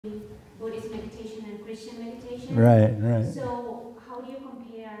Buddhist meditation and Christian meditation. Right, right. So how do you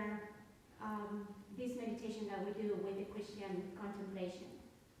compare this meditation that we do with the Christian contemplation?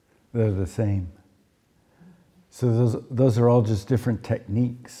 They're the same. So those are all just different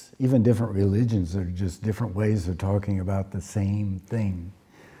techniques. Even different religions are just different ways of talking about the same thing.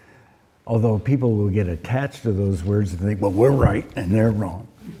 Although people will get attached to those words and think, well, we're right and they're wrong,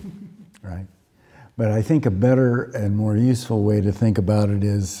 right? But I think a better and more useful way to think about it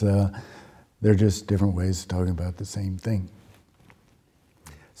is they're just different ways of talking about the same thing.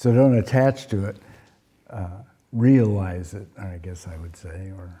 So don't attach to it, realize it, I guess I would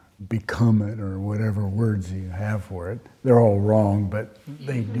say, or become it, or whatever words you have for it. They're all wrong, but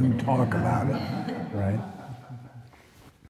they do talk about it, right?